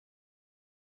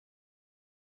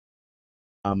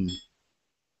um,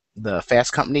 the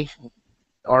Fast Company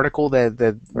article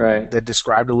Right. that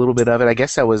described a little bit of it. I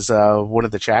guess that was one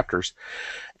of the chapters.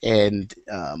 And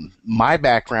my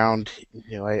background,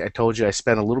 I told you I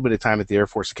spent a little bit of time at the Air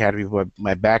Force Academy, but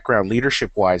my background,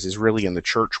 leadership wise, is really in the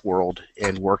church world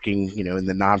and working, in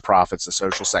the nonprofits, the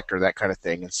social sector, that kind of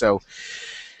thing. And so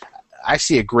I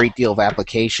see a great deal of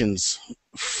applications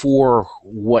for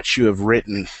what you have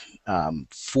written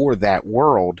for that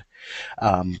world.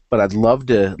 But I'd love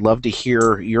to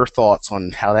hear your thoughts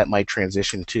on how that might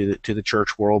transition to the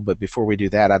church world. But before we do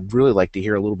that, I'd really like to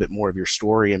hear a little bit more of your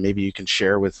story, and maybe you can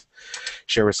share with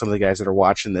some of the guys that are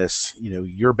watching this,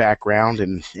 your background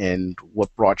and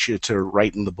what brought you to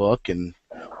writing the book, and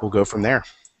we'll go from there.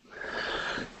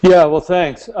 Yeah, well,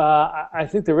 thanks. I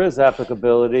think there is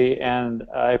applicability, and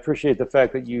I appreciate the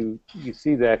fact that you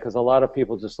see that because a lot of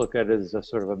people just look at it as a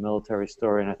sort of a military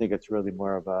story, and I think it's really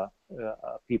more of a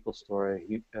people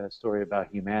story, a story about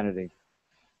humanity.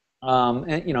 And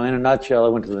in a nutshell, I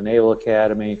went to the Naval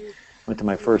Academy, went to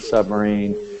my first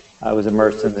submarine. I was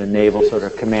immersed in the naval sort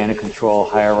of command and control,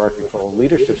 hierarchical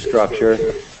leadership structure,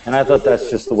 and I thought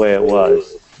that's just the way it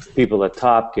was. People at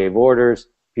top gave orders,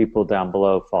 people down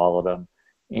below followed them.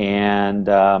 And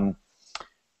uh,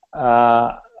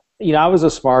 I was a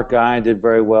smart guy and did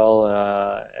very well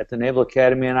at the Naval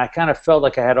Academy, and I kind of felt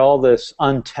like I had all this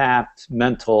untapped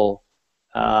mental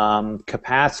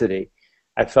capacity.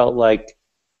 I felt like,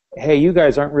 hey, you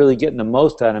guys aren't really getting the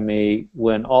most out of me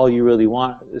when all you really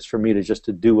want is for me to just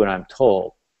to do what I'm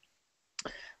told.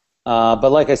 But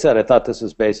like I said, I thought this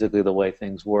was basically the way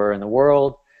things were in the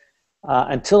world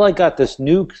until I got this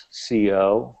new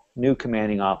CO, new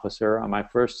commanding officer on my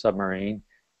first submarine,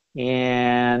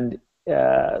 and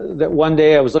that one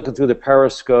day I was looking through the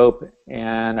periscope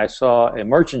and I saw a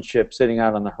merchant ship sitting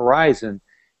out on the horizon,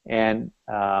 and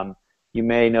you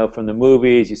may know from the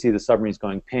movies, you see the submarines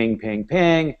going ping, ping,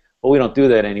 ping. Well, we don't do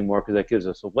that anymore because that gives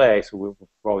us away, so we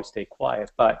always stay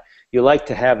quiet. But you like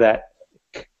to have that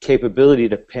capability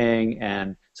to ping,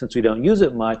 and since we don't use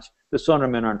it much, the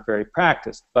sonarmen aren't very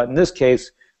practiced. But in this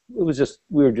case, we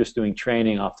were just doing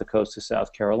training off the coast of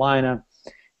South Carolina,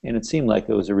 and it seemed like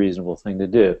it was a reasonable thing to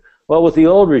do. Well, with the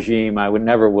old regime, I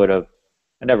never would have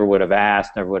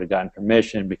asked, never would have gotten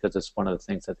permission because it's one of the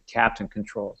things that the captain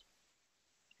controls.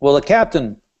 Well, the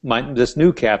captain, this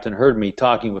new captain, heard me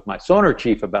talking with my sonar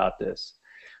chief about this.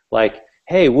 Like,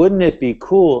 hey, wouldn't it be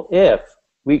cool if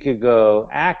we could go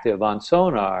active on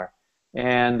sonar?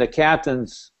 And the captain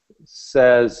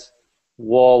says,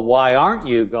 well, why aren't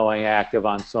you going active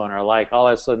on sonar? Like, all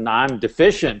of a sudden, I'm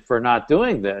deficient for not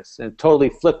doing this, and totally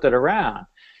flipped it around.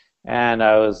 And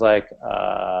I was like,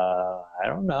 I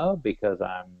don't know, because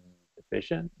I'm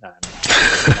deficient.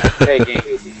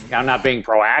 I'm not being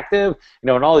proactive, and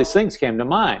all these things came to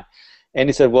mind. And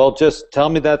he said, well, just tell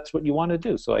me that's what you want to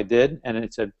do. So I did, and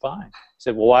it said, fine. He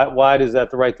said, well, why is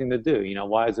that the right thing to do?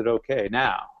 Why is it okay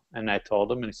now? And I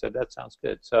told him, and he said, that sounds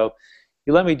good. So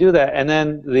he let me do that, and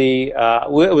then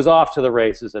it was off to the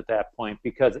races at that point,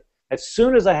 because as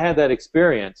soon as I had that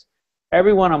experience,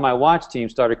 everyone on my watch team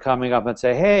started coming up and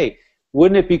say, hey,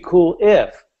 wouldn't it be cool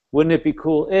if? Wouldn't it be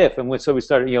cool if? And so we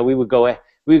started, we would go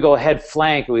ahead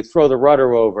flank, and we'd throw the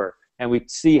rudder over, and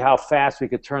we'd see how fast we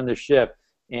could turn the ship,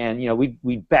 and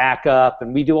we'd back up,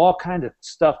 and we do all kind of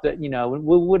stuff that we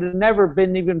would have never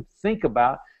been even think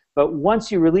about. But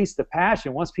once you release the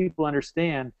passion, once people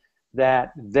understand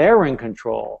that they're in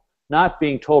control, not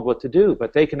being told what to do,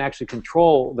 but they can actually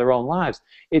control their own lives,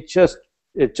 it just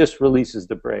releases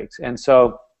the brakes. And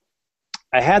so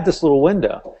I had this little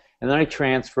window, and then I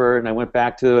transferred, and I went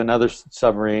back to another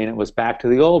submarine. It was back to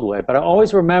the old way. But I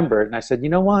always remembered, and I said, you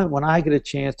know what? When I get a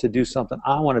chance to do something,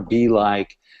 I want to be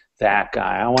like that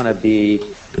guy. I want to be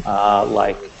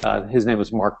his name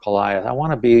was Mark Pelias. I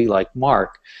want to be like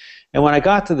Mark. And when I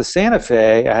got to the Santa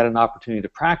Fe, I had an opportunity to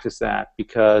practice that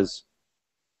because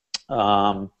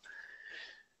I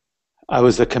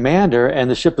was the commander,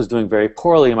 and the ship was doing very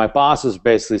poorly, and my bosses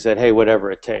basically said, hey, whatever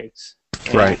it takes.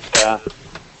 Right. And,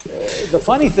 the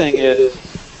funny thing is,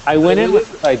 I went in with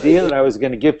this idea that I was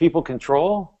going to give people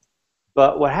control,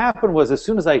 but what happened was as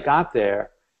soon as I got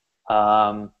there,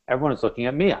 everyone was looking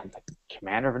at me. I'm the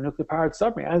commander of a nuclear-powered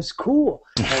submarine. I was cool.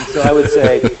 And so I would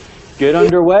say, get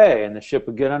underway, and the ship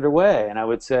would get underway. And I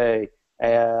would say,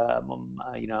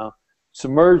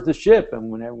 submerge the ship, and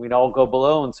when we'd all go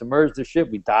below and submerge the ship,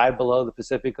 we'd dive below the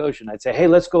Pacific Ocean. I'd say, hey,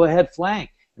 let's go ahead flank,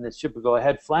 and the ship would go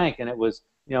ahead flank, and it was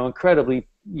incredibly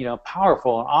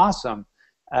powerful and awesome.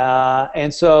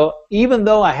 And so even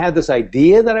though I had this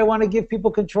idea that I want to give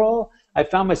people control, I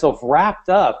found myself wrapped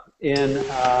up in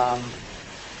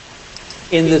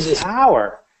this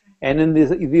power. And in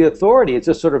the authority, it's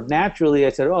just sort of naturally, I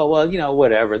said, oh, well,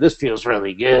 whatever, this feels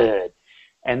really good.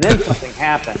 And then something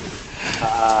happened.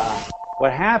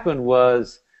 What happened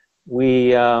was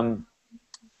I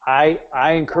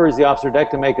encouraged the officer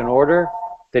deck to make an order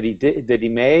that he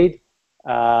made,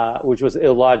 which was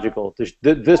illogical.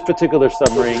 This particular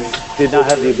submarine did not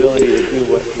have the ability to do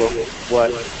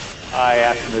what I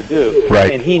asked him to do.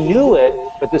 Right. And he knew it,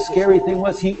 but the scary thing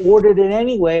was he ordered it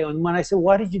anyway. And when I said,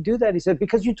 why did you do that? He said,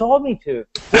 because you told me to.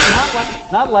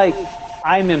 Not like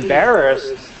I'm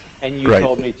embarrassed and you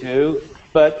told me to,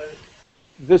 but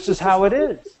this is how it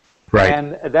is. Right.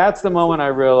 And that's the moment I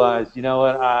realized, you know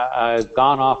what, I've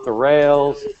gone off the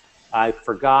rails, I've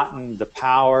forgotten the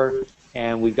power,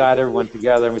 and we got everyone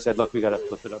together and we said, look, we got to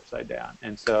flip it upside down.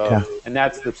 And so, and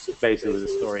that's basically the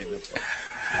story in this book.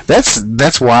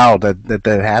 That's wild that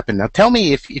happened. Now tell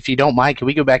me, if you don't mind, can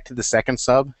we go back to the second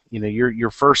sub? Your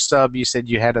first sub, you said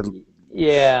you had the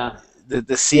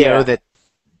CO that.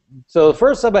 So the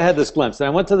first sub, I had this glimpse, and I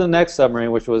went to the next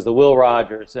submarine, which was the Will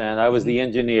Rogers, and I was the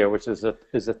engineer, which is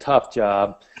a tough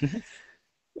job.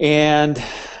 And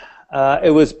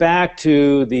it was back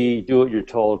to the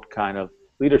do-what-you're-told kind of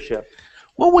leadership.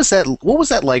 What was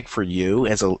that like for you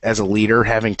as a leader,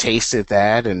 having tasted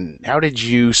that, and how did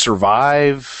you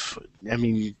survive? I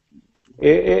mean,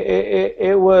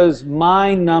 it was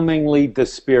mind-numbingly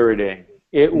dispiriting.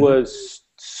 It was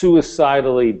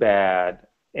suicidally bad.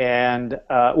 And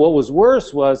what was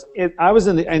worse was, I was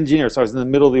in the engineer, so I was in the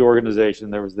middle of the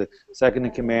organization. There was the second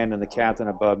in command and the captain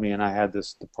above me, and I had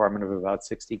this department of about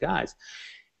 60 guys.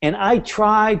 And I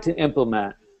tried to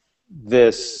implement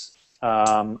this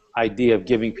idea of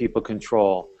giving people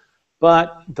control.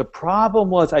 But the problem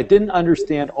was I didn't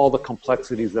understand all the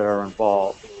complexities that are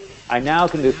involved. I now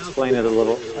can explain it a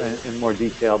little in more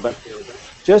detail, but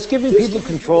just giving people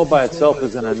control by itself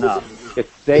isn't enough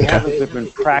if they haven't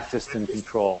been practiced in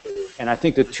control. And I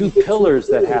think the two pillars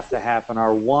that have to happen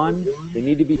are, one, they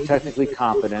need to be technically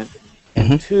competent,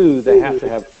 and two, they have to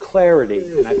have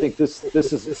clarity. And I think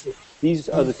these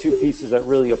are the two pieces that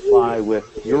really apply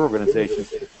with your organization.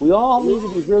 We all need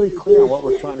to be really clear on what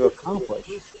we're trying to accomplish.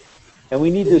 And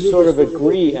we need to sort of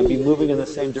agree and be moving in the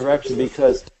same direction,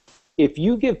 because if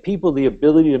you give people the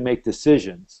ability to make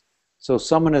decisions, so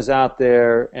someone is out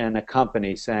there in a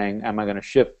company saying, am I going to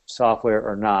ship software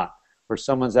or not? Or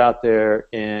someone's out there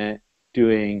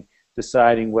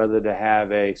deciding whether to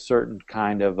have a certain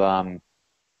kind of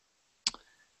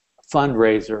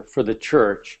fundraiser for the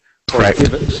church, or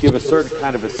give a certain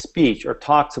kind of a speech, or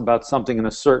talks about something in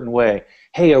a certain way.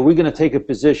 Hey, are we going to take a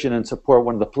position and support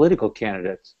one of the political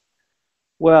candidates?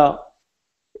 Well,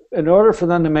 in order for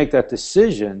them to make that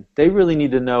decision, they really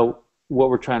need to know what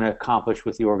we're trying to accomplish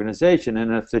with the organization.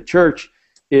 And if the church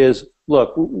is,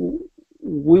 look,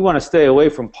 we want to stay away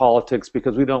from politics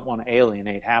because we don't want to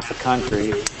alienate half the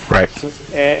country. Right.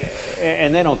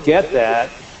 And they don't get that,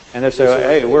 and they say,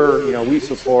 hey, we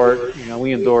support,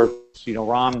 we endorse,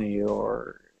 Romney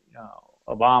or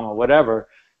Obama, whatever.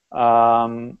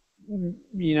 That's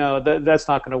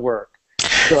not going to work.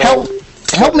 So,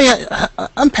 Help me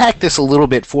unpack this a little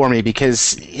bit for me,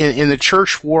 because in the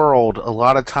church world, a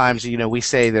lot of times, we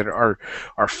say that our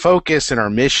focus and our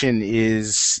mission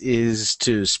is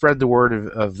to spread the word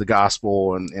of the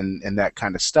gospel and that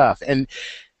kind of stuff. And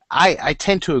I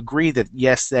tend to agree that,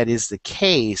 yes, that is the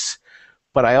case,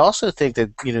 but I also think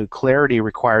that, clarity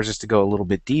requires us to go a little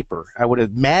bit deeper. I would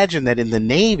imagine that in the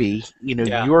Navy,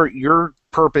 your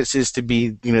purpose is to be,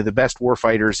 the best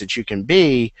warfighters that you can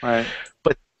be. Right.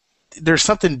 But there's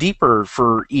something deeper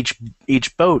for each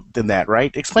boat than that,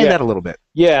 right? Explain that a little bit.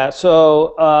 Yeah.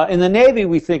 So in the Navy,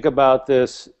 we think about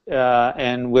this,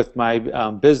 and with my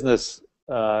business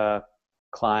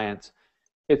clients,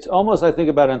 it's almost, I think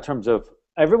about it in terms of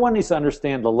everyone needs to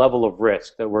understand the level of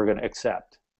risk that we're going to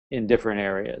accept in different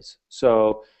areas.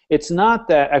 So it's not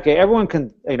that, okay, everyone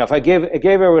can, if I gave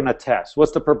everyone a test,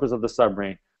 what's the purpose of the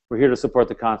submarine? We're here to support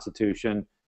the Constitution,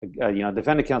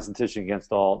 defend the Constitution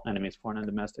against all enemies, foreign and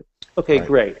domestic. Okay,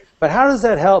 great. But how does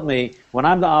that help me when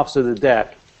I'm the officer of the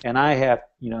deck and I have,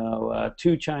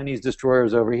 2 Chinese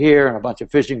destroyers over here and a bunch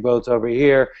of fishing boats over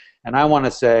here, and I want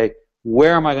to say,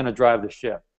 where am I going to drive the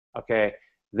ship? Okay,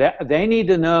 they need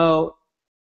to know,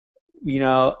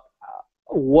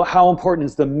 how important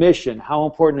is the mission? How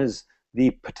important is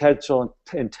the potential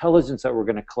intelligence that we're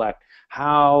going to collect?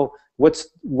 What's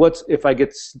if I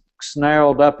get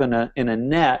snarled up in a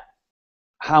net?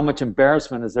 How much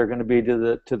embarrassment is there going to be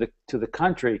to the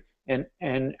country,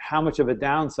 and how much of a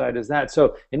downside is that?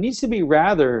 So it needs to be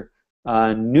rather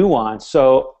nuanced.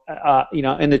 So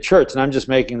in the church, and I'm just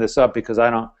making this up because I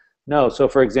don't know. So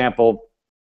for example,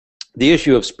 the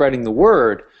issue of spreading the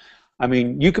word. I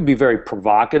mean, you can be very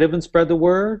provocative and spread the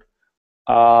word.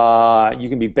 You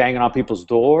can be banging on people's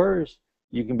doors.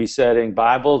 You can be setting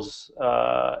Bibles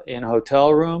in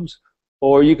hotel rooms,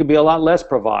 or you can be a lot less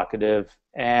provocative.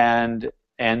 And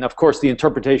of course, the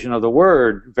interpretation of the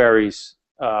word varies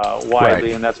widely,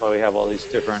 right. And that's why we have all these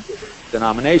different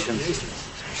denominations.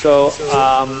 So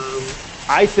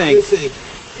I think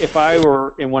if I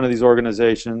were in one of these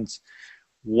organizations,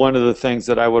 one of the things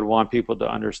that I would want people to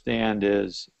understand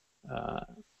is,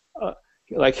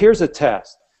 like, here's a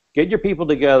test. Get your people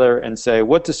together and say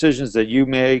what decisions that you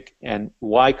make and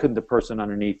why couldn't the person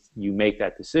underneath you make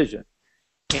that decision.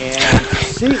 And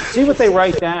see what they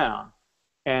write down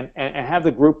and have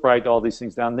the group write all these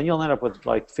things down. Then you'll end up with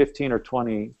like 15 or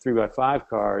 20 3x5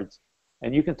 cards,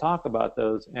 and you can talk about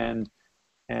those and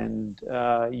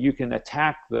you can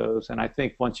attack those. And I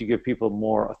think once you give people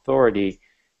more authority,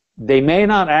 they may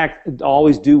not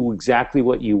always do exactly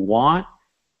what you want,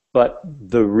 but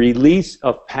the release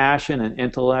of passion and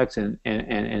intellect and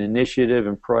initiative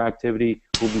and proactivity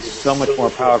will be so much more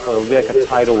powerful. It'll be like a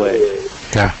tidal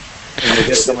wave. Yeah. And you'll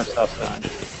get so much stuff done.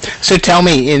 So tell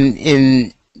me,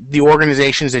 in the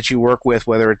organizations that you work with,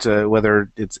 whether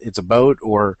it's a boat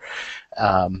or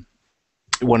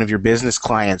one of your business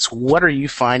clients, what are you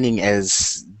finding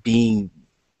as being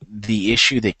the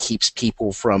issue that keeps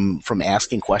people from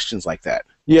asking questions like that?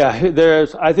 Yeah,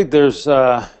 I think there's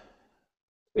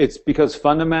it's because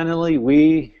fundamentally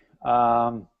we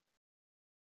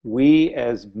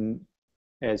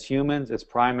as humans, as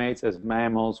primates, as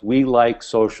mammals, we like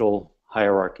social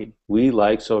hierarchy. We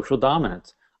like social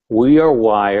dominance. We are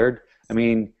wired. I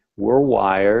mean, we're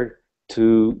wired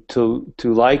to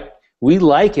like. We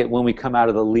like it when we come out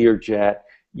of the Learjet,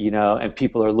 and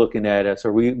people are looking at us,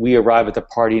 or we arrive at the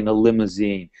party in a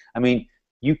limousine. I mean,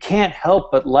 you can't help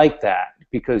but like that,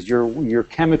 because your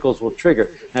chemicals will trigger.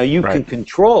 Now you right. can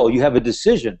control. You have a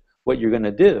decision what you're going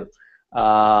to do,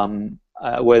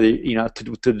 whether to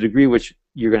the degree which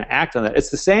you're going to act on that. It's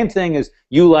the same thing as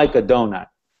you like a donut.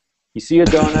 You see a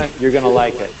donut, you're going to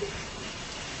like it.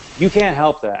 You can't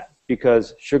help that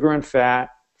because sugar and fat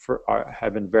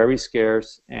have been very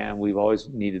scarce, and we've always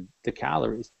needed the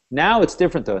calories. Now it's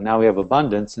different though. Now we have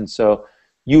abundance, and so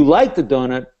you like the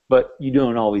donut, but you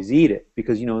don't always eat it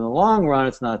because in the long run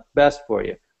it's not best for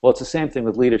you. Well, it's the same thing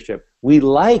with leadership. We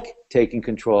like taking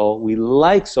control, we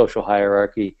like social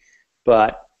hierarchy,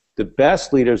 but the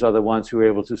best leaders are the ones who are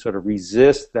able to sort of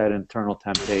resist that internal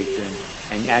temptation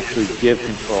and actually give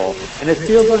control, and it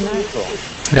feels unnatural.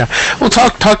 Yeah. Well,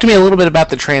 talk to me a little bit about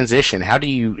the transition. How do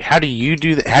you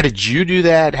do that? How did you do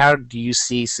that? How do you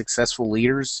see successful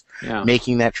leaders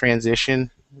making that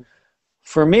transition?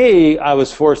 For me, I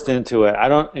was forced into it. I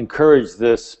don't encourage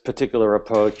this particular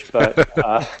approach, but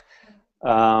I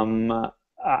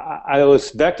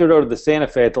was vectored over to the Santa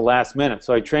Fe at the last minute.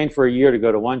 So I trained for a year to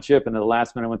go to one ship, and at the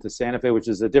last minute I went to Santa Fe, which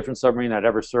is a different submarine I'd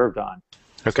ever served on.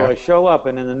 Okay. So I show up,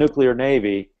 and in the nuclear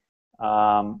Navy,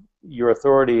 your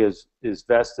authority is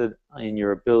vested in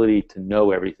your ability to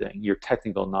know everything, your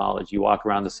technical knowledge. You walk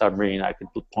around the submarine, I could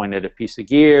point at a piece of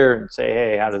gear and say,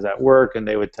 hey, how does that work? And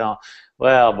they would tell,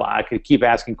 well, I could keep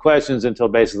asking questions until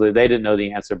basically they didn't know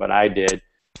the answer, but I did.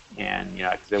 And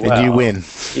I could say, well, and you win.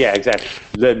 Yeah, exactly.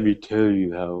 Let me tell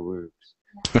you how it works.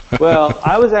 Well,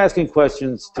 I was asking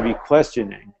questions to be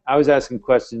questioning. I was asking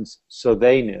questions so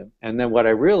they knew. And then what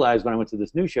I realized when I went to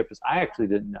this new ship is I actually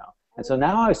didn't know. And so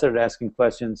now I started asking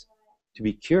questions to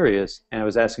be curious, and I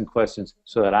was asking questions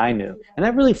so that I knew. And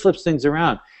that really flips things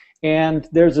around. And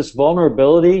there's this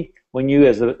vulnerability when you,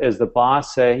 as the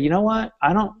boss, say, you know what,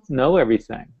 I don't know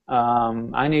everything.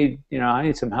 I need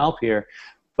some help here.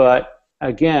 But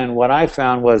again, what I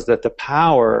found was that the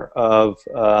power of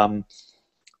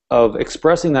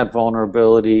expressing that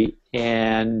vulnerability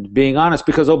and being honest,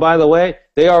 because, oh, by the way,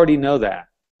 they already know that.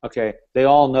 Okay, they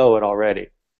all know it already.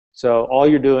 So all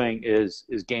you're doing is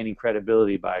gaining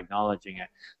credibility by acknowledging it.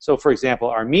 So, for example,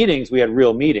 our meetings, we had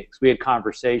real meetings. We had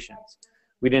conversations.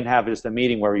 We didn't have just a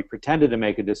meeting where we pretended to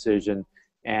make a decision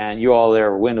and you all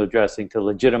there were window dressing to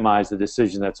legitimize the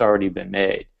decision that's already been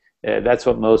made. That's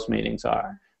what most meetings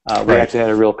are. We actually had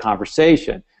a real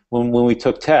conversation. When we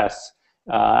took tests,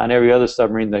 on every other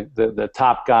submarine, the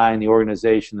top guy in the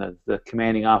organization, the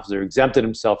commanding officer, exempted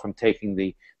himself from taking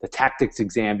the tactics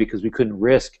exam because we couldn't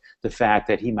risk the fact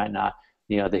that he might not,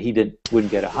 that he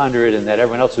wouldn't get 100 and that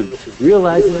everyone else would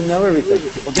realize he didn't know everything.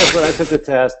 Well, guess what? I took the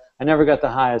test. I never got the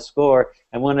highest score.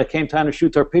 And when it came time to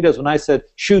shoot torpedoes, when I said,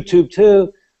 shoot tube 2,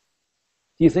 do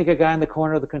you think a guy in the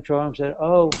corner of the control room said,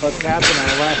 oh, but Captain, on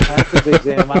the last tactics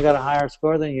exam, I got a higher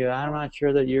score than you. I'm not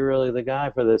sure that you're really the guy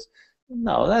for this.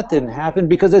 No, that didn't happen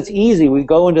because it's easy. We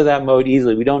go into that mode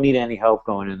easily. We don't need any help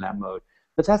going in that mode.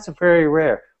 But that's very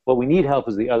rare. What we need help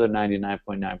is the other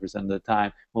 99.9% of the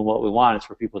time when what we want is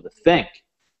for people to think.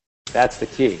 That's the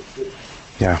key.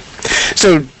 Yeah.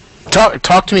 So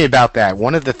talk to me about that.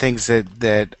 One of the things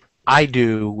that I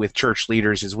do with church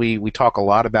leaders is we talk a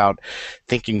lot about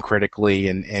thinking critically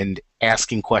and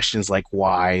asking questions like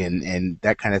why and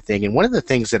that kind of thing. And one of the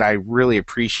things that I really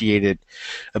appreciated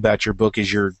about your book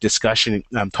is your discussion,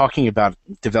 talking about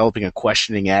developing a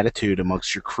questioning attitude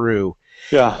amongst your crew.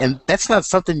 Yeah. And that's not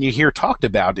something you hear talked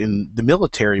about in the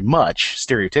military much,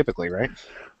 stereotypically, right?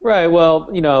 Right. Well,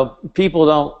 people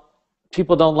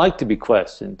don't like to be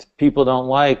questioned. People don't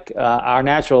like. Our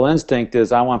natural instinct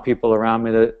is I want people around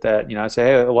me that I say,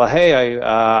 hey, well, hey,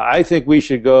 I think we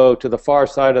should go to the far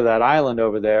side of that island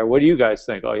over there. What do you guys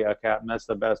think? Oh yeah, Captain, that's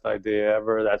the best idea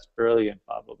ever. That's brilliant.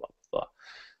 Blah blah blah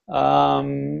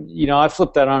blah. I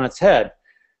flip that on its head.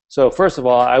 So first of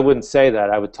all, I wouldn't say that.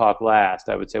 I would talk last.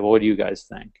 I would say, well, what do you guys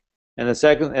think? And the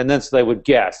second, and then so they would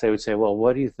guess. They would say, well,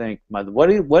 what do you think?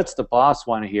 What's the boss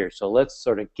want to hear? So let's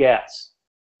sort of guess,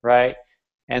 right?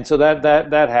 And so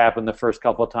that happened the first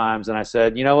couple of times, and I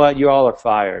said, you know what? You all are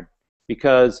fired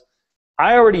because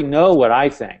I already know what I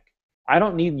think. I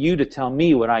don't need you to tell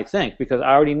me what I think because I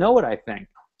already know what I think.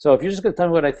 So if you're just going to tell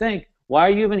me what I think, why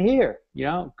are you even here?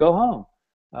 Go home.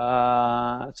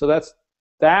 So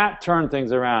that turned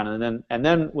things around, and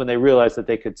then when they realized that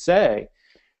they could say,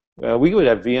 we would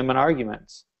have vehement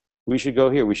arguments. We should go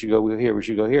here. We should go here. We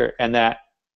should go here. And that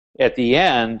at the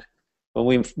end, when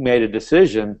we made a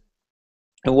decision,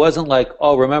 it wasn't like,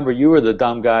 oh, remember, you were the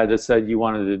dumb guy that said you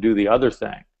wanted to do the other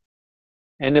thing.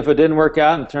 And if it didn't work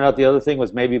out and it turned out the other thing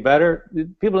was maybe better,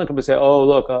 people didn't come and say, oh,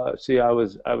 look, see, I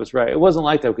was right. It wasn't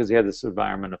like that because he had this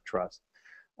environment of trust.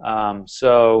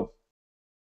 So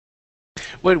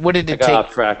what did it I got take?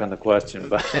 off track on the question,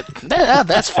 but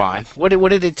That's fine. What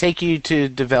did it take you to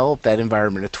develop that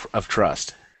environment of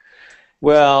trust?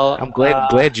 Well, I'm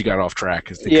glad you got off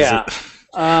track. Yeah.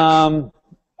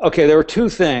 Okay, there were two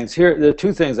things here. There are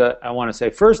two things I want to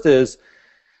say. First is,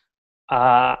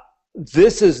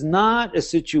 this is not a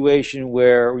situation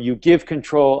where you give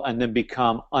control and then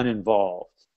become uninvolved.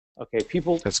 Okay,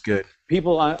 people. That's good.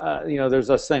 People, there's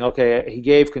this thing. Okay, he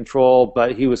gave control,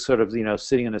 but he was sort of,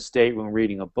 sitting in a stateroom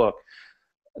reading a book.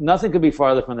 Nothing could be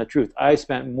farther from the truth. I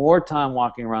spent more time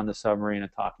walking around the submarine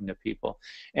and talking to people,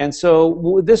 and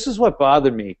so this is what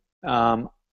bothered me.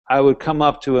 I would come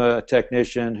up to a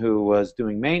technician who was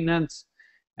doing maintenance,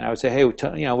 and I would say, hey, what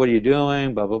are you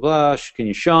doing? Blah, blah, blah. Can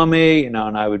you show me? And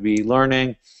I would be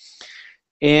learning.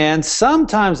 And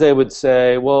sometimes they would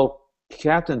say, well,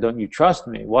 Captain, don't you trust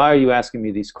me? Why are you asking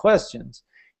me these questions?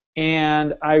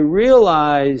 And I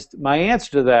realized my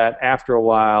answer to that after a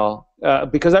while,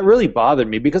 because that really bothered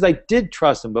me, because I did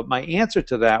trust him, but my answer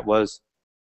to that was,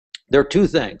 there are two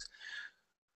things.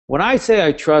 When I say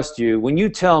I trust you, when you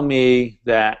tell me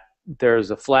that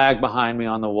there's a flag behind me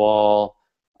on the wall,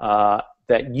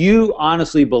 that you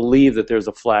honestly believe that there's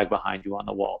a flag behind you on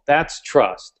the wall, that's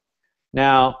trust.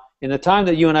 Now, in the time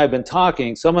that you and I have been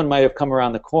talking, someone might have come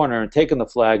around the corner and taken the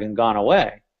flag and gone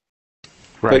away.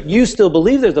 Right. But you still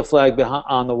believe there's a flag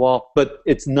on the wall, but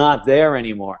it's not there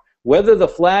anymore. Whether the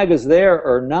flag is there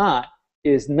or not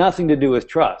is nothing to do with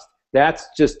trust. That's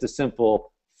just a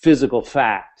simple physical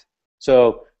fact.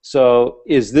 So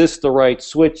is this the right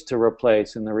switch to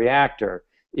replace in the reactor?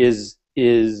 Is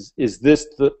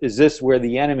this where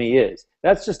the enemy is?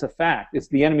 That's just a fact. It's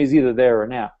the enemy's either there or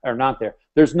not there.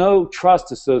 There's no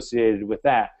trust associated with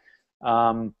that.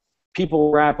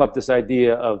 People wrap up this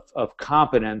idea of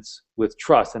competence with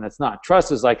trust, and it's not.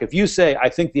 Trust is like if you say, I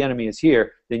think the enemy is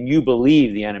here, then you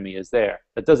believe the enemy is there.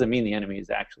 That doesn't mean the enemy is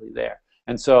actually there.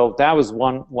 And so that was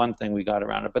one thing we got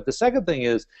around it. But the second thing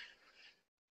is,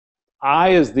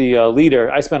 I, as the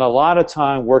leader, I spent a lot of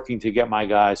time working to get my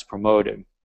guys promoted.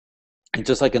 And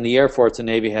just like in the Air Force, the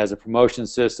Navy has a promotion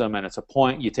system, and it's a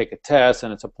point, you take a test,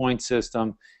 and it's a point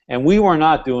system. And we were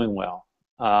not doing well.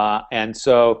 And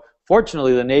so,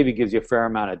 fortunately, the Navy gives you a fair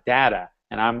amount of data.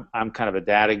 And I'm kind of a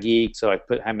data geek, so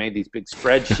I made these big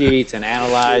spreadsheets and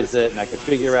analyzed it, and I could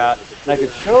figure out, and I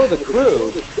could show the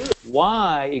crew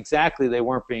why exactly they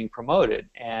weren't being promoted.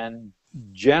 And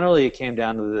generally, it came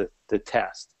down to the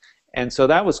test. And so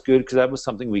that was good because that was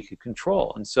something we could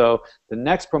control. And so the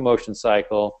next promotion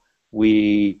cycle,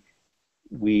 we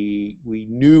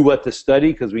knew what to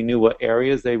study because we knew what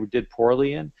areas they did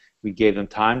poorly in. We gave them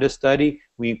time to study.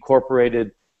 We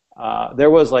incorporated, there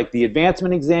was like the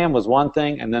advancement exam was one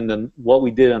thing, and then what we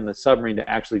did on the submarine to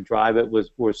actually drive it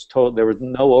was told there was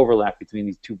no overlap between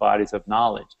these two bodies of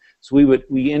knowledge. So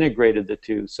we integrated the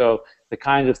two. So the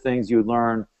kinds of things you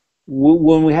learn.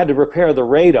 When we had to repair the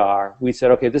radar, we said,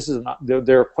 okay, this is not,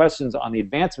 there are questions on the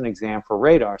advancement exam for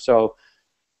radar. So,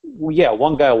 yeah,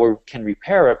 one guy can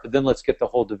repair it, but then let's get the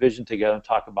whole division together and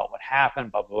talk about what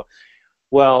happened, blah, blah, blah.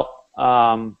 Well,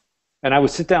 and I would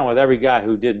sit down with every guy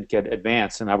who didn't get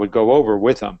advanced, and I would go over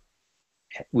with them.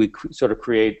 We sort of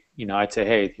create, I'd say,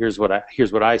 hey, here's what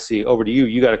I see. Over to you.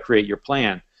 You got to create your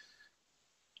plan.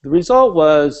 The result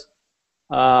was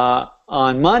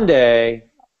on Monday,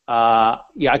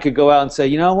 I could go out and say,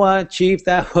 you know what, Chief,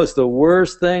 that was the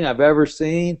worst thing I've ever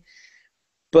seen.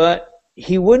 But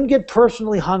he wouldn't get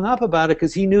personally hung up about it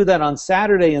because he knew that on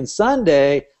Saturday and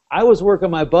Sunday, I was working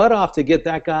my butt off to get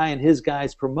that guy and his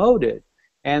guys promoted.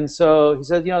 And so he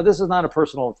said, this is not a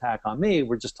personal attack on me.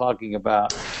 We're just talking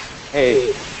about,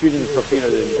 hey, shooting the torpedo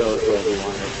didn't go as well as we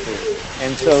wanted it to.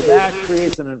 And so that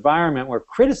creates an environment where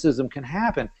criticism can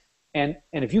happen. And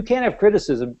if you can't have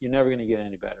criticism, you're never going to get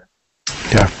any better.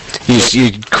 Yeah.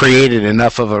 You created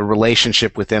enough of a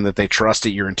relationship with them that they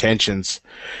trusted your intentions.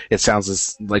 It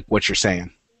sounds like what you're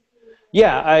saying.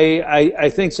 Yeah, I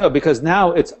think so, because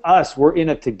now it's us. We're in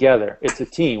it together. It's a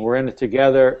team. We're in it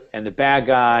together, and the bad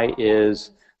guy is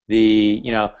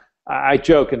I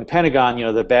joke in the Pentagon,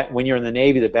 when you're in the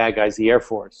Navy, the bad guy's the Air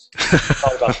Force. It's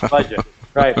all about the budget,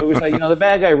 right? But we say, the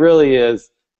bad guy really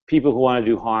is people who want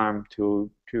to do harm to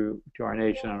our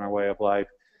nation and our way of life.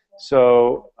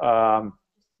 So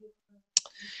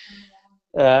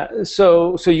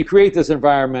so you create this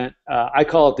environment. I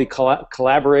call it the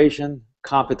collaboration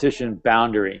competition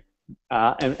boundary.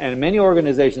 And many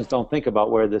organizations don't think about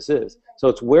where this is. So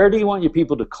it's where do you want your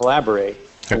people to collaborate,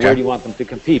 and where do you want them to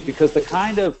compete? Because the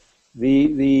kind of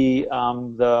the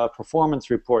performance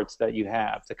reports that you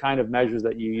have, the kind of measures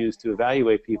that you use to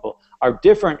evaluate people are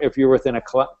different if you're within a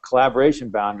collaboration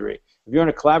boundary. If you're in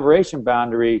a collaboration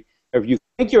boundary, or if you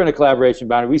think you're in a collaboration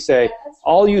boundary, we say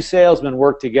all you salesmen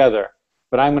work together,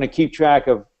 but I'm going to keep track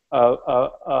of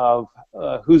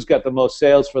who's got the most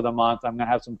sales for the month. I'm going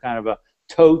to have some kind of a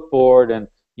tote board, and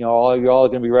you're all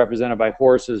going to be represented by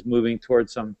horses moving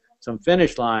towards some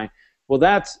finish line. Well,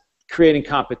 that's creating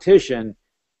competition.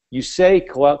 You say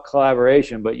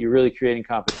collaboration, but you're really creating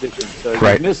competition. So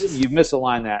right. you've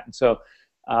misaligned that. And so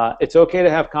it's okay to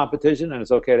have competition, and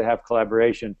it's okay to have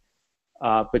collaboration,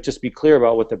 but just be clear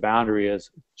about what the boundary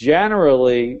is.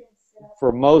 Generally,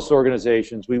 for most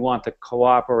organizations, we want the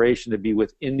cooperation to be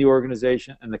within the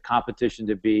organization and the competition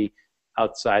to be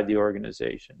outside the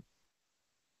organization.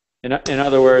 In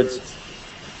other words,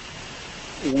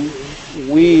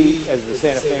 we as the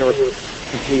Santa Fe were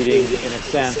competing in a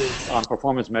sense on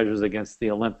performance measures against the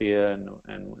Olympia and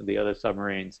the other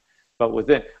submarines. But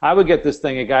within, I would get this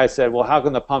thing, a guy said, well, how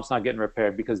come the pump's not getting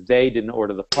repaired? Because they didn't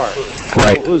order the part.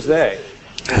 Right. Well, who's they?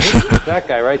 That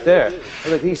guy right there. I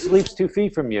was like, he sleeps 2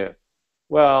 feet from you.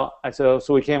 Well, I said,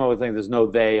 so we came up with a thing, there's no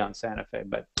they on Santa Fe,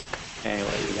 but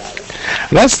anyway, you got it.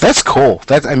 That's cool.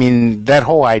 That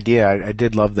whole idea, I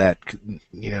did love that,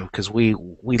 because we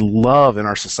love in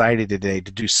our society today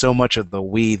to do so much of the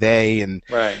we, they, and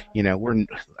right.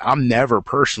 I'm never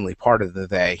personally part of the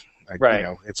they. Right.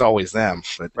 It's always them.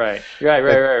 But right.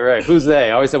 Who's they?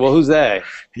 I always say, well, who's they?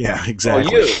 Yeah,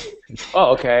 exactly. Oh, you.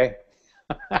 Oh, okay.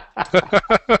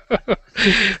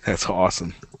 That's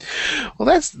awesome. Well,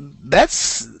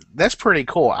 that's pretty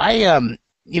cool.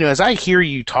 As I hear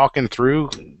you talking through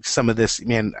some of this,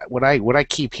 man, what I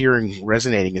keep hearing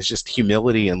resonating is just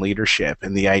humility and leadership,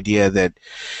 and the idea that,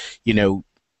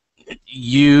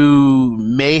 you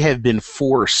may have been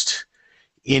forced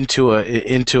into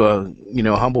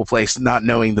a humble place, not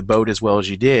knowing the boat as well as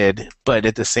you did, but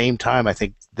at the same time, I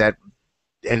think that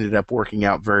ended up working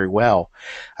out very well.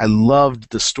 I loved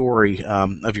the story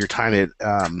of your time at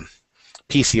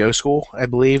PCO school, I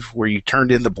believe, where you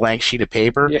turned in the blank sheet of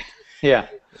paper. Yeah.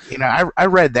 I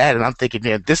read that and I'm thinking,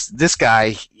 man, this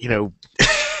guy,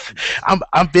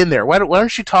 I've been there. Why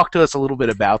don't you talk to us a little bit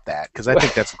about that? Because I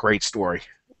think that's a great story.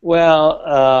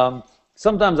 Well,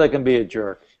 sometimes I can be a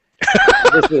jerk.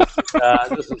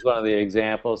 This is one of the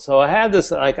examples. So I had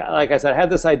this, like I said, I had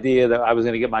this idea that I was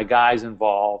going to get my guys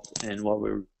involved in what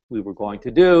we were going to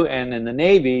do. And in the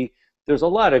Navy, there's a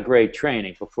lot of great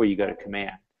training before you go to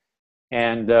command.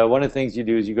 And one of the things you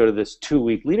do is you go to this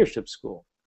 2-week leadership school.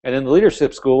 And in the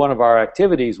leadership school, one of our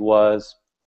activities was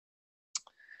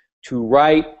to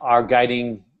write our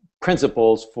guiding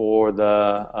principles for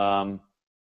the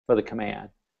command.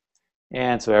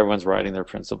 And so everyone's writing their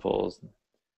principles,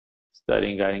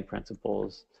 studying guiding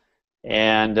principles.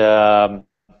 And of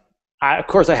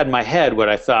course, I had in my head what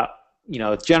I thought,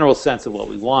 a general sense of what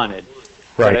we wanted.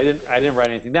 Right. But I didn't write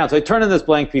anything down. So I turned in this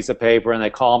blank piece of paper, and they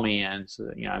call me in.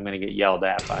 So I'm going to get yelled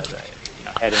at by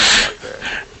head instructor.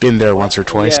 Been there once or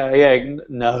twice. Yeah,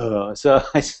 no. So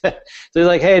I said, so he's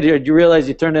like, hey, did you realize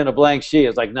you turned in a blank sheet? I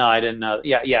was like, no, I didn't know.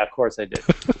 Yeah, of course I did.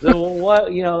 So, well,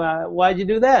 what, why'd you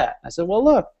do that? I said, well,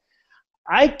 look,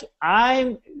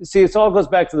 I'm see, it all goes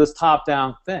back to this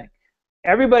top-down thing.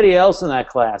 Everybody else in that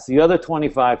class, the other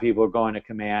 25 people going to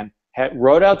command,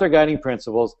 wrote out their guiding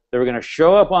principles. They were going to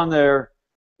show up on their,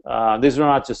 these were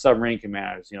not just submarine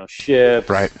commanders, ships,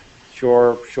 right,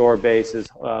 shore bases.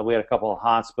 We had a couple of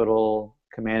hospital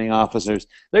commanding officers.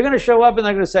 They're going to show up and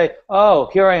they're going to say, oh,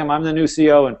 here I am, I'm the new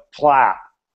CO, and plop.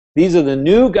 These are the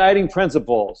new guiding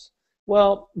principles.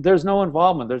 Well, there's no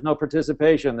involvement, there's no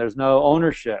participation, there's no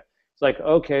ownership. It's like,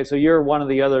 okay, so you're one of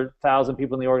the other 1,000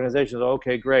 people in the organization.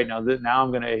 Okay, great, now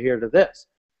I'm going to adhere to this.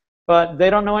 But they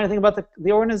don't know anything about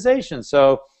the organization.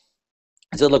 So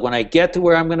I said, look, when I get to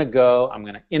where I'm going to go, I'm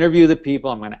going to interview the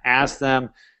people, I'm going to ask them,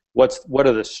 what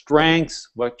are the strengths,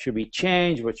 what should we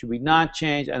change, what should we not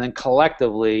change, and then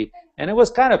collectively, and it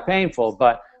was kind of painful,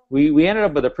 but we ended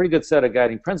up with a pretty good set of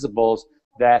guiding principles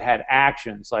that had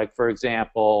actions. Like, for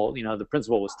example, the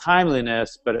principle was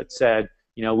timeliness, but it said,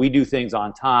 we do things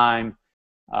on time,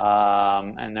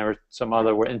 and there were some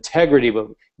other word, integrity, but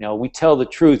we tell the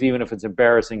truth even if it's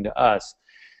embarrassing to us.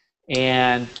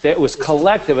 And it was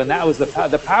collective, and that was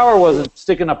the power wasn't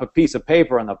sticking up a piece of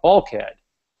paper on the bulkhead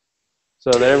so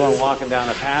that everyone walking down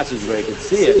the passageway could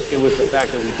see it. It was the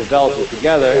fact that we developed it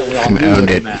together and we all knew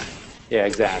what it meant. Yeah,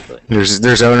 exactly.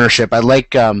 There's ownership. I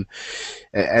like how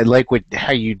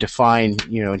you define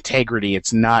integrity.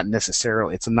 It's not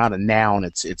necessarily, it's not a noun.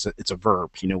 It's a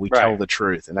verb. We tell the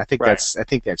truth, and I think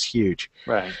that's huge.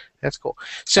 Right. That's cool.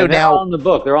 So and they're all in the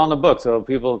book. They're all in the book. So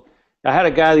people. I had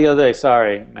a guy the other day.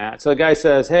 Sorry, Matt. So the guy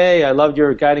says, "Hey, I loved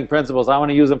your guiding principles. I want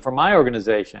to use them for my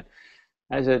organization."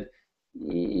 I said,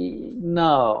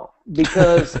 no,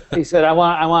 because he said, I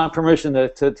want permission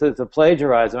to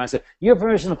plagiarize them. I said, you have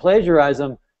permission to plagiarize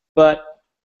them, but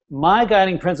my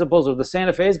guiding principles or the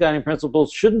Santa Fe's guiding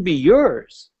principles shouldn't be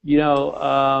yours.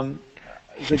 The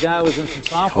guy was in some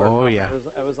software. Oh, yeah.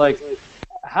 I was like,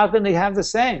 how can they have the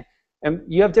same? And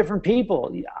you have different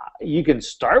people. You can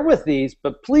start with these,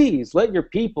 but please let your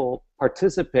people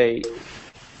participate.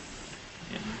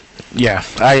 Yeah,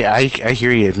 I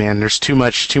hear you, man. There's too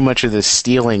much of this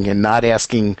stealing and not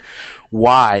asking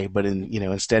why, but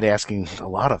instead asking a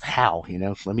lot of how.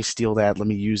 Let me steal that. Let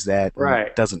me use that. Right.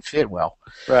 It doesn't fit well.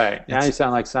 Right. Now you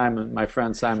sound like my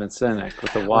friend Simon Sinek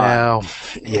with the why. Well,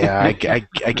 yeah,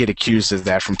 I get accused of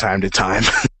that from time to time.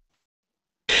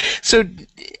 So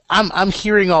I'm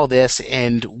hearing all this,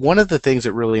 and one of the things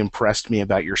that really impressed me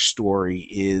about your story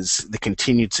is the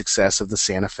continued success of the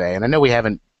Santa Fe. And I know we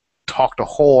haven't talked a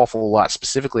whole awful lot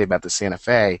specifically about the Santa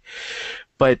Fe,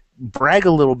 but brag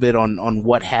a little bit on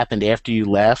what happened after you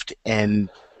left, and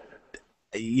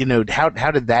how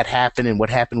did that happen, and what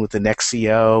happened with the next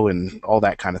CO and all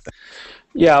that kind of thing.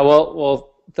 Yeah,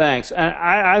 well, thanks. And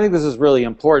I think this is really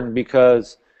important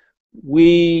because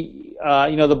we,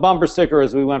 the bumper sticker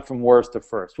is we went from worst to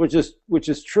first, which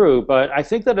is true, but I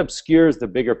think that obscures the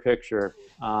bigger picture.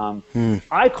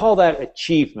 I call that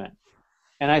achievement.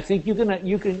 And I think you can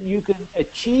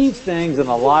achieve things in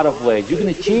a lot of ways. You can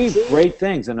achieve great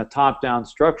things in a top-down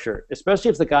structure, especially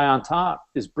if the guy on top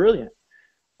is brilliant.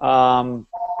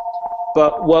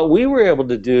 But what we were able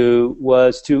to do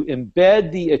was to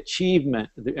embed the achievement,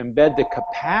 embed the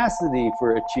capacity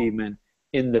for achievement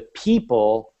in the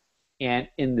people and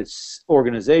in this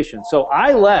organization. So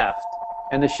I left,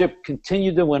 and the ship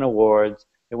continued to win awards.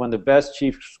 It won the best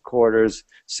chief's quarters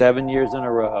 7 years in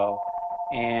a row,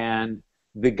 and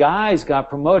the guys got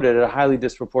promoted at a highly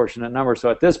disproportionate number. So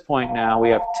at this point now, we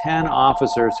have 10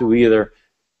 officers who either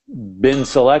been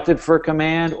selected for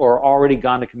command or already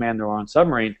gone to command their own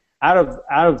submarine out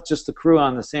of just the crew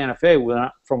on the Santa Fe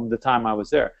from the time I was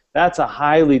there. That's a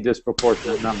highly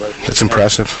disproportionate number. That's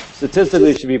impressive.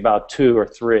 Statistically, it should be about 2 or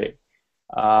 3.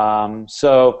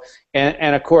 So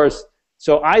of course,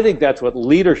 so I think that's what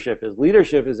leadership is.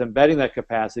 Leadership is embedding that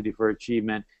capacity for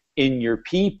achievement in your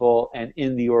people and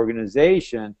in the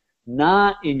organization,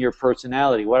 not in your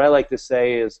personality. What I like to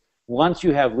say is once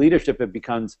you have leadership, it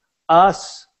becomes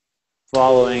us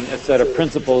following a set of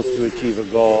principles to achieve a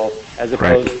goal as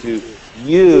opposed to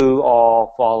you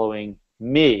all following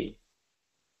me.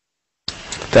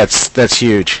 That's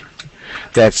huge.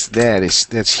 That's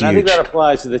huge. And I think that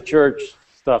applies to the church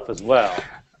stuff as well.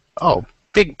 Oh,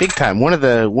 big time. One of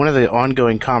the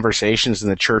ongoing conversations in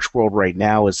the church world right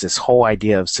now is this whole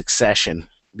idea of succession,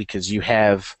 because you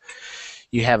have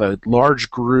a large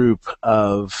group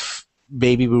of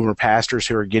baby boomer pastors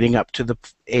who are getting up to the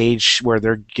age where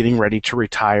they're getting ready to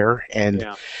retire, and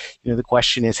Yeah. the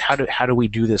question is how do we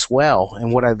do this well?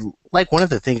 And what I like, one of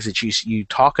the things that you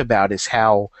talk about is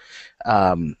how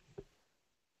um,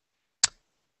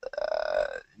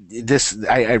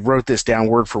 I wrote this down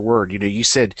word for word. You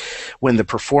said when the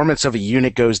performance of a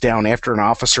unit goes down after an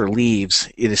officer leaves,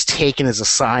 it is taken as a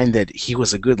sign that he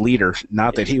was a good leader,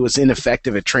 not that he was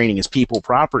ineffective at training his people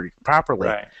properly.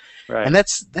 Right. Right. And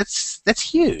that's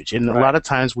huge. And a lot of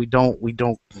times we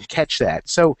don't catch that.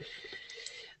 So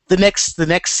the next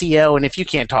CO, and if you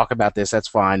can't talk about this, that's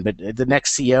fine. But the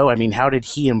next CO, I mean, how did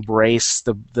he embrace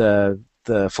the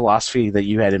philosophy that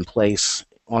you had in place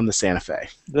on the Santa Fe?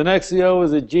 The next CO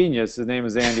was a genius. His name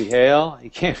is Andy Hale. He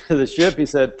came to the ship. He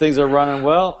said, things are running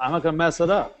well. I'm not going to mess it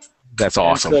up. That's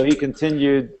awesome. And so he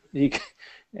continued.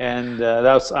 And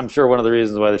that was, I'm sure, one of the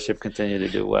reasons why the ship continued to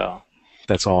do well.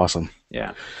 That's awesome.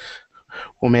 Yeah.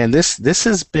 Well, man, this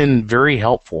has been very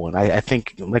helpful. And I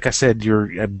think, like I said,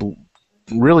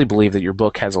 really believe that your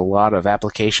book has a lot of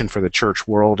application for the church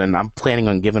world. And I'm planning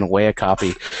on giving away a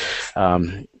copy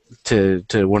to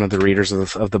one of the readers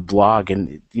of the blog.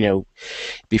 And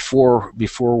before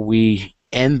we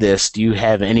end this, do you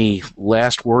have any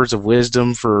last words of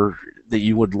wisdom that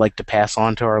you would like to pass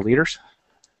on to our leaders?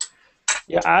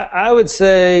 Yeah, I would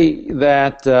say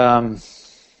that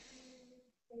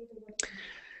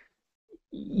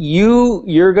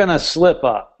you're going to slip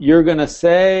up. You're going to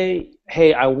say,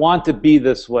 hey, I want to be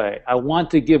this way. I want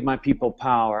to give my people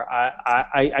power.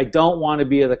 I don't want to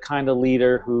be the kind of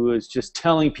leader who is just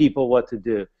telling people what to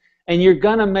do. And you're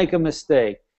going to make a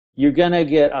mistake. You're going to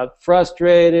get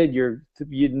frustrated.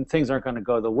 Things aren't going to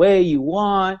go the way you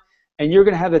want. And you're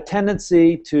going to have a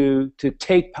tendency to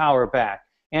take power back.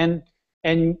 And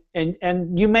you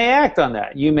may act on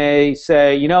that. You may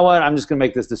say, you know what, I'm just going to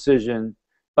make this decision.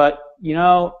 But,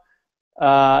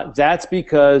 that's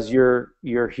because you're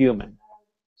human.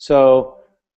 So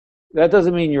that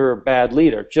doesn't mean you're a bad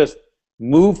leader. Just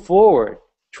move forward.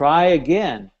 Try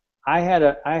again. I had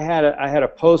a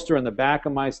poster in the back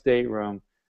of my stateroom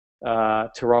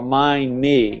to remind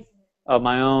me of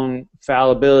my own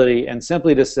fallibility, and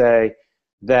simply to say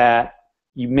that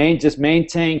you may just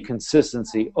maintain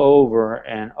consistency over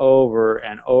and over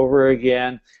and over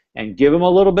again, and give them a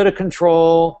little bit of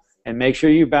control, and make sure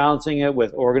you're balancing it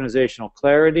with organizational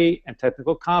clarity and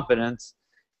technical competence.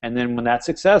 And then when that's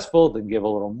successful, then give a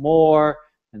little more,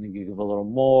 and then give a little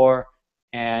more.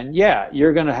 And yeah,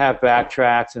 you're going to have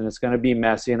backtracks, and it's going to be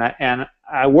messy. And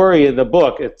I worry in the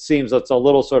book, it seems it's a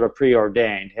little sort of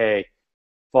preordained. Hey,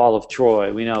 fall of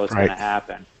Troy, we know it's going to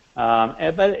happen.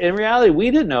 But in reality,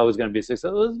 we didn't know it was going to be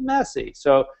successful. It was messy.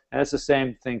 So and it's the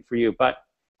same thing for you. But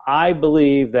I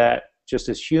believe that just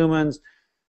as humans,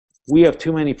 we have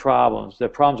too many problems. The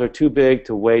problems are too big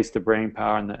to waste the brain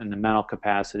power and the mental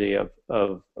capacity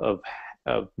of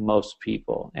most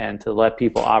people, and to let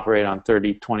people operate on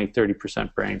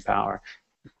 30% brain power,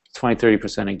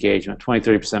 20-30% engagement,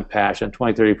 20-30% passion,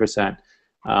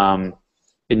 20-30%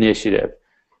 initiative.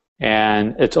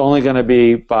 And it's only going to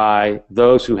be by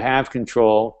those who have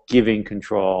control giving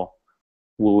control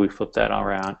will we flip that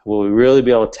around. Will we really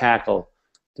be able to tackle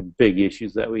the big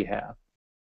issues that we have?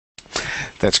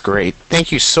 That's great.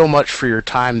 Thank you so much for your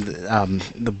time.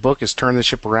 The book has turned the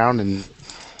ship around, and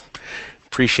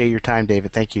appreciate your time,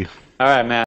 David. Thank you. All right, Matt.